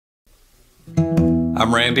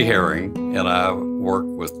I'm Randy Herring, and I work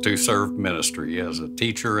with toServe Ministry as a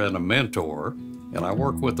teacher and a mentor, and I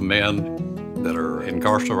work with the men that are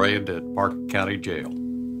incarcerated at Park County Jail.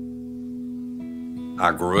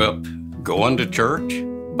 I grew up going to church,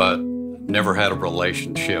 but never had a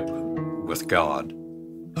relationship with God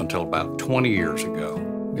until about 20 years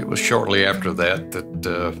ago. It was shortly after that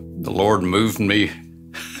the Lord moved me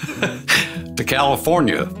to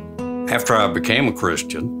California. After I became a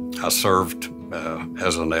Christian, I served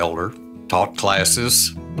as an elder, taught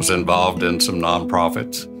classes, was involved in some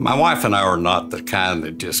nonprofits. My wife and I are not the kind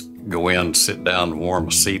that just go in, sit down, and warm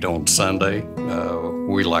a seat on Sunday.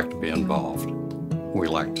 We like to be involved. We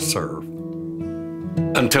like to serve.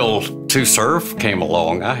 Until toServe came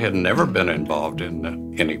along, I had never been involved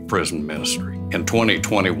in any prison ministry. In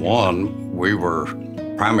 2021, we were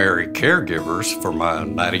primary caregivers for my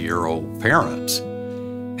 90-year-old parents.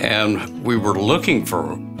 And we were looking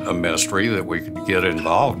for a ministry that we could get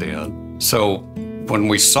involved in. So when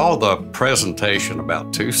we saw the presentation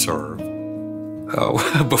about toServe,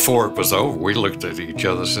 before it was over, we looked at each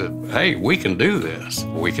other and said, hey, we can do this.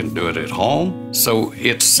 We can do it at home. So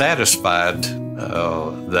it satisfied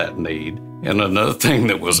that need. And another thing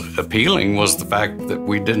that was appealing was the fact that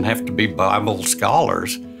we didn't have to be Bible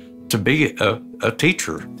scholars to be a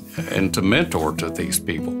teacher and to mentor to these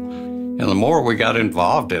people. And the more we got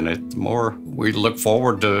involved in it, the more we look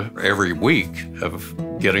forward to every week of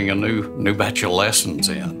getting a new batch of lessons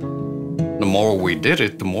in. The more we did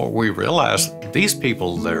it, the more we realized these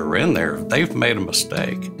people that are in there, they've made a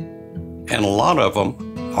mistake. And a lot of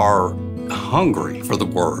them are hungry for the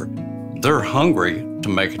Word. They're hungry to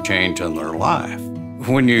make a change in their life.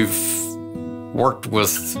 When you've worked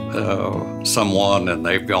with someone and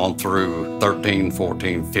they've gone through 13,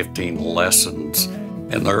 14, 15 lessons,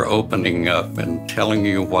 and they're opening up and telling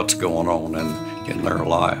you what's going on in their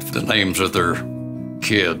life, the names of their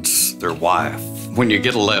kids, their wife. When you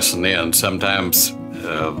get a lesson in, sometimes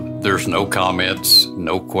there's no comments,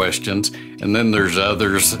 no questions, and then there's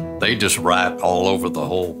others, they just write all over the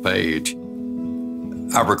whole page.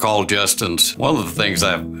 I recall Justen's, one of the things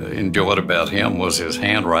I enjoyed about him was his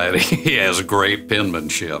handwriting. He has great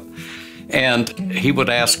penmanship. And he would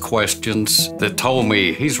ask questions that told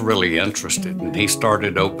me he's really interested. And he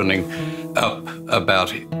started opening up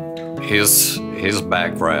about his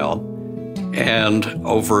background. And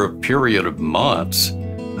over a period of months,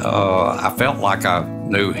 I felt like I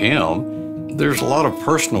knew him. There's a lot of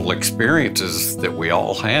personal experiences that we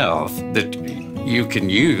all have that you can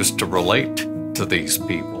use to relate to these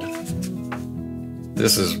people.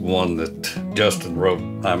 This is one that Justen wrote.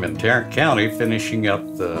 I'm in Tarrant County finishing up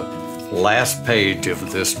the last page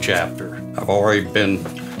of this chapter. I've already been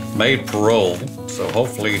made parole, so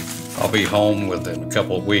hopefully I'll be home within a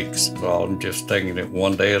couple of weeks. So I'm just taking it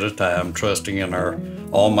one day at a time, trusting in our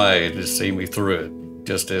Almighty to see me through it,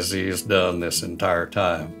 just as He has done this entire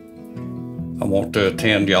time. I want to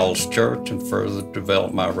attend y'all's church and further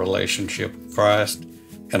develop my relationship with Christ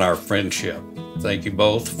and our friendship. Thank you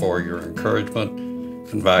both for your encouragement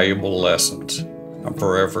and valuable lessons. I'm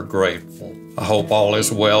forever grateful. I hope all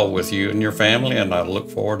is well with you and your family, and I look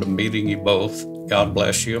forward to meeting you both. God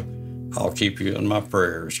bless you. I'll keep you in my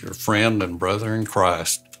prayers. Your friend and brother in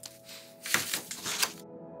Christ.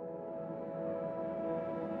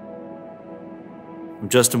 I'm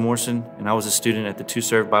Justen Morrison, and I was a student at the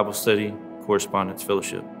toServe Bible Study Correspondence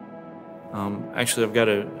Fellowship. Actually,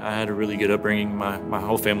 I had a really good upbringing. My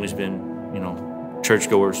whole family's been,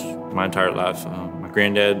 churchgoers my entire life. My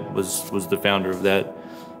granddad was the founder of that.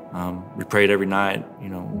 We prayed every night.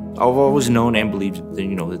 I've always known and believed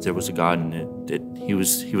that, that there was a God and that He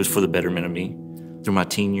was for the betterment of me. Through my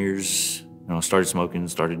teen years, I started smoking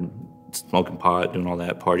pot, doing all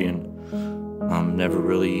that, partying. Never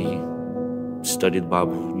really studied the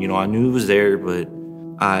Bible. I knew it was there, but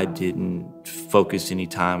I didn't focus any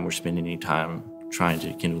time or spend any time trying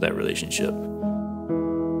to kindle that relationship.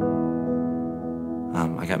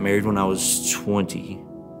 I got married when I was 20.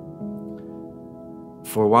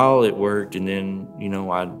 For a while it worked, and then,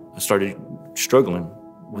 I started struggling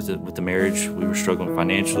with the marriage. We were struggling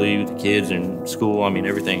financially with the kids and school,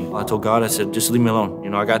 everything. I told God, I said, just leave me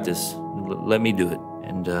alone. I got this. Let me do it.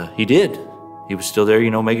 And He did. He was still there,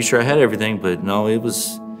 making sure I had everything, but no, it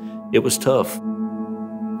was tough.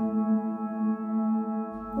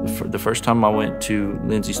 The first time I went to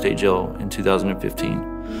Lindsay State Jail in 2015,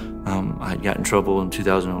 I had got in trouble in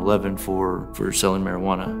 2011 for selling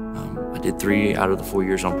marijuana. I did 3 out of the 4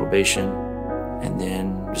 years on probation, and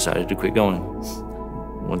then decided to quit going.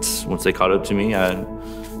 Once they caught up to me, I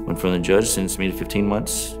went from the judge, sentenced me to 15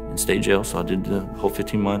 months in state jail, so I did the whole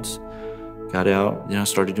 15 months. Got out, then I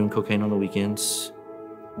started doing cocaine on the weekends,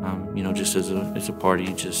 just as a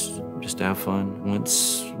party, just to have fun.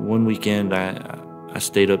 One weekend, I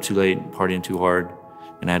stayed up too late, partying too hard,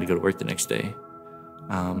 and I had to go to work the next day.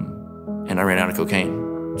 And I ran out of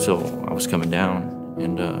cocaine, so I was coming down,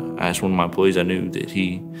 and I asked one of my employees I knew that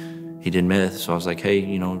he did meth, so I was like, hey,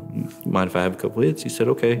 you mind if I have a couple hits? He said,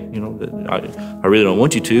 okay, I really don't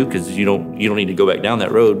want you to, because you don't need to go back down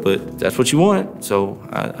that road, but that's what you want. So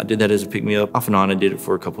I did that as a pick-me-up. Off and on, I did it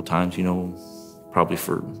for a couple times, probably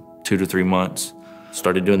for 2 to 3 months.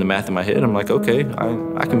 Started doing the math in my head. I'm like, okay,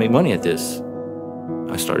 I can make money at this.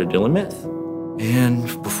 I started dealing meth. And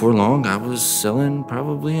before long, I was selling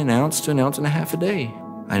probably an ounce to an ounce and a half a day.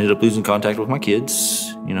 I ended up losing contact with my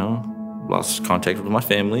kids, lost contact with my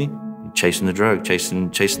family, chasing the drug, chasing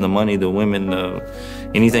the money, the women,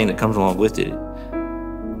 anything that comes along with it.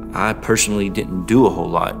 I personally didn't do a whole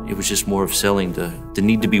lot. It was just more of selling the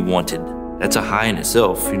need to be wanted. That's a high in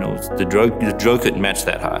itself, The drug couldn't match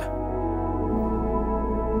that high.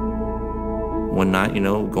 One night,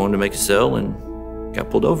 going to make a sale and got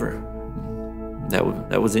pulled over.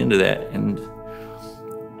 That was the end of that. And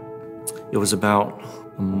it was about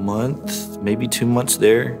a month, maybe 2 months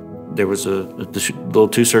there. There was a little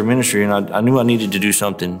toServe ministry, and I knew I needed to do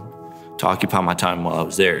something to occupy my time while I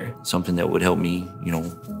was there. Something that would help me,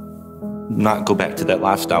 not go back to that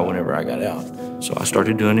lifestyle whenever I got out. So I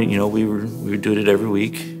started doing it. We would do it every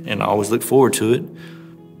week, and I always looked forward to it.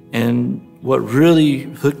 And what really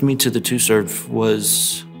hooked me to the toServe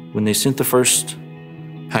was when they sent the first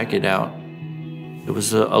packet out. It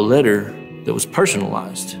was a letter that was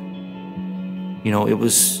personalized.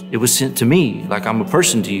 It was sent to me, like I'm a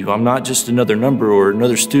person to you. I'm not just another number or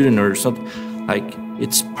another student or something. Like,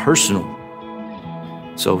 it's personal.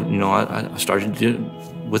 So, I started to do it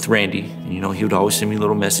with Randy. And, he would always send me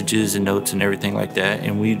little messages and notes and everything like that.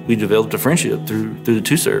 And we developed a friendship through the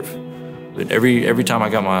toServe. But every time I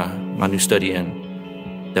got my new study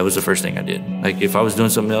in, that was the first thing I did. Like, if I was doing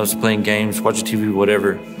something else, playing games, watching TV,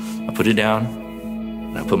 whatever, I put it down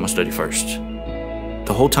and I put my study first.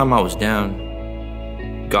 The whole time I was down,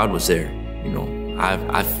 God was there.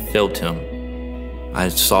 I felt him. I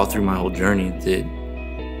saw through my whole journey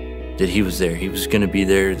that he was there. He was going to be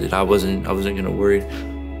there, that I wasn't going to worry.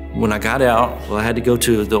 When I got out, I had to go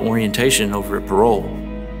to the orientation over at Parole.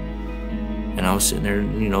 And I was sitting there,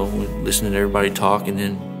 listening to everybody talk, and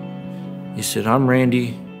then he said, I'm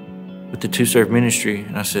Randy with the toServe ministry.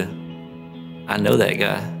 And I said, I know that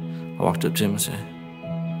guy. I walked up to him and said,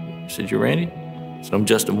 you're Randy? I said, I'm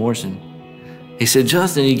Justen Morrison. He said,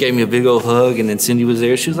 Justen. He gave me a big old hug, and then Cindy was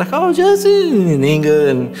there. She was like, oh, Justen, and Inga,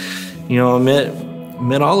 and, I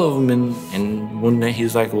met all of them. And one day he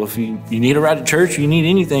was like, well, if you need a ride to church, or you need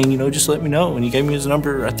anything, just let me know. And he gave me his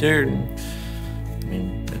number right there. And,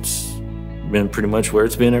 that's been pretty much where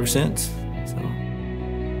it's been ever since. So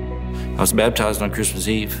I was baptized on Christmas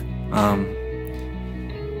Eve.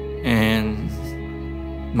 And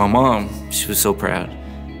my mom, she was so proud.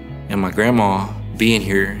 And my grandma, being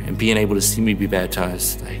here and being able to see me be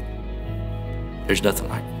baptized, like, there's nothing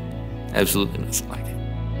like it. Absolutely nothing like it.